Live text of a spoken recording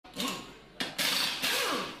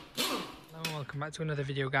welcome back to another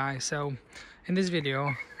video, guys. So in this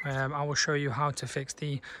video I will show you how to fix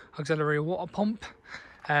the auxiliary water pump.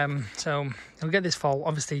 So you'll get this fault.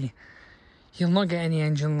 Obviously you'll not get any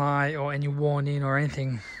engine light or any warning or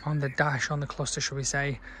anything on the dash, on the cluster should we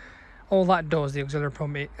say. All that does, the auxiliary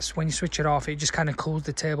pump, it's when you switch it off, it just kind of cools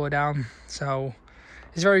the turbo down. So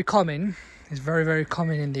it's very common. It's very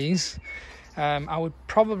common in these. I would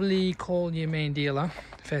probably call your main dealer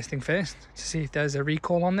first thing first to see if there's a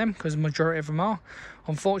recall on them, because the majority of them are.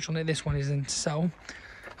 Unfortunately this one isn't, so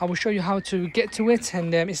I will show you how to get to it.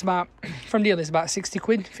 And it's about, from dealer, it's about 60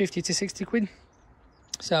 quid, 50 to 60 quid,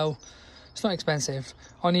 so it's not expensive.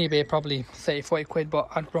 On eBay probably 30-40 quid, but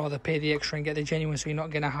I'd rather pay the extra and get the genuine, so you're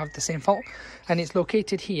not going to have the same fault. And it's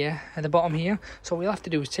located here at the bottom here. So what we'll have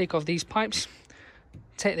to do is take off these pipes,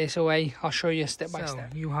 take this away. I'll show you step by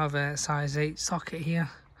step. You have a size 8 socket here.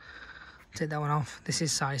 Take that one off. This is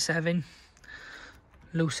size 7.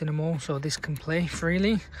 Loosen them all so this can play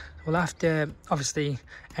freely. We'll have to obviously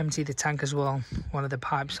empty the tank as well. One of the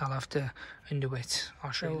pipes, I'll have to undo it.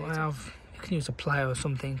 I'll show you later. You can use a plier or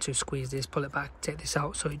something to squeeze this, pull it back, take this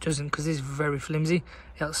out so it doesn't, because this is very flimsy,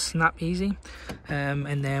 it'll snap easy.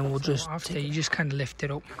 And then we'll just, after you just kind of lift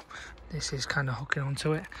it up. This is kind of hooking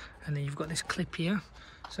onto it, and then you've got this clip here.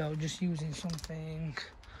 So just using something,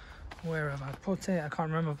 where have I put it? I can't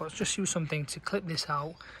remember, but just use something to clip this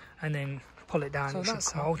out and then pull it down. So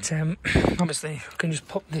that's out. Obviously, you can just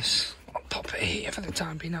pop this, I'll pop it here for the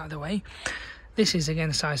time being out of the way. This is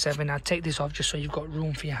again size 7. I'll take this off just so you've got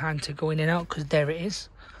room for your hand to go in and out, because there it is.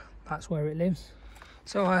 That's where it lives.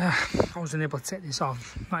 So I wasn't able to take this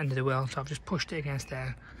off, not into the wheel, so I've just pushed it against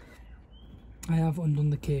there. I have undone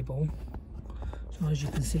the cable. So as you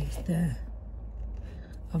can see, it's there.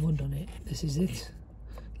 I've undone it. This is it.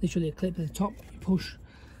 Literally a clip at the top, you push,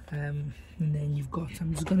 and then you've got,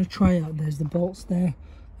 I'm just going to try out, there's the bolts there,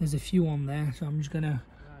 there's a few on there, so I'm just going to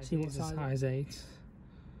see what size 8.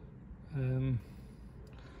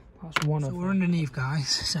 That's one of them. So we're underneath, guys.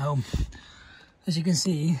 So as you can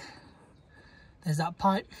see, there's that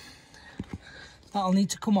pipe that'll need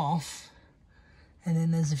to come off, and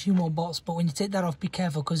then there's a few more bolts, but when you take that off, be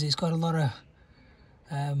careful because it's got a lot of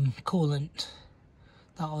coolant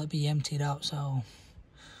that'll be emptied out, so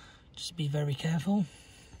just be very careful.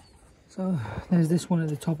 So there's this one at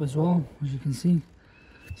the top as well, as you can see.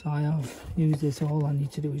 So I have used this. All I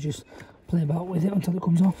need to do is just play about with it until it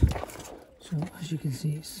comes off. So as you can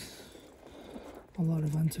see, it's a lot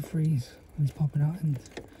of antifreeze and it's popping out, and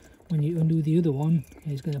when you undo the other one,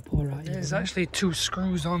 it's going to pour out. There's actually 2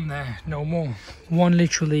 screws on there, no more. One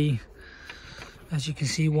literally, as you can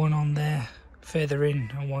see, one on there further in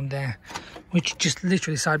and one there, which just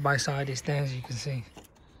literally side by side is there, as you can see.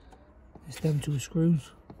 It's them 2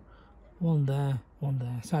 screws, one there,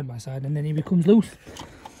 side by side, and then it becomes loose.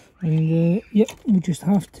 And yep, we just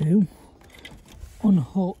have to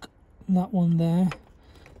unhook that one there,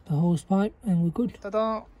 the hose pipe, and we're good.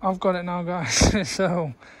 Ta-da! I've got it now, guys.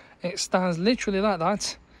 So it stands literally like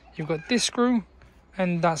that. You've got this screw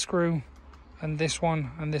and that screw and this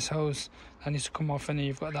one and this hose that needs to come off, and then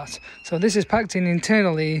you've got that. So this is packed in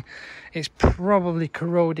internally. It's probably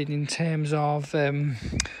corroded in terms of the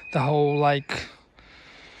whole, like,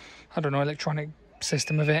 I don't know, electronic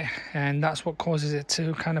system of it, and that's what causes it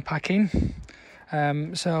to kind of pack in.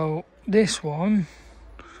 So this one,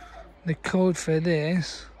 the code for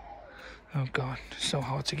this, oh god, it's so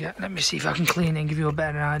hard to get. Let me see if I can clean it and give you a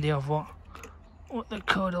better idea of what the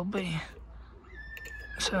code will be.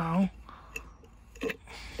 So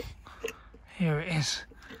here it is.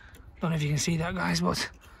 Don't know if you can see that, guys, but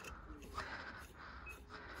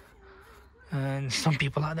and some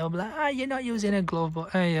people out there will be like, ah, you're not using a glove,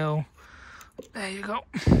 but hey yo, there you go.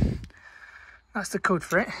 That's the code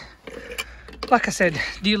for it. Like I said,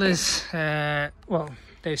 dealers, well,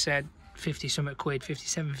 they've said 50 something quid,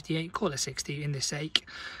 57, 58, call it 60 in this sake.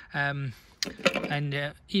 And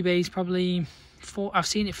eBay's probably I've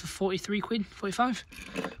seen it for 43 quid, 45.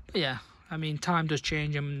 But yeah, I mean, time does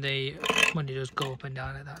change and the money does go up and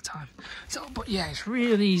down at that time. So, but yeah, it's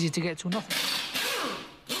really easy to get to. Nothing.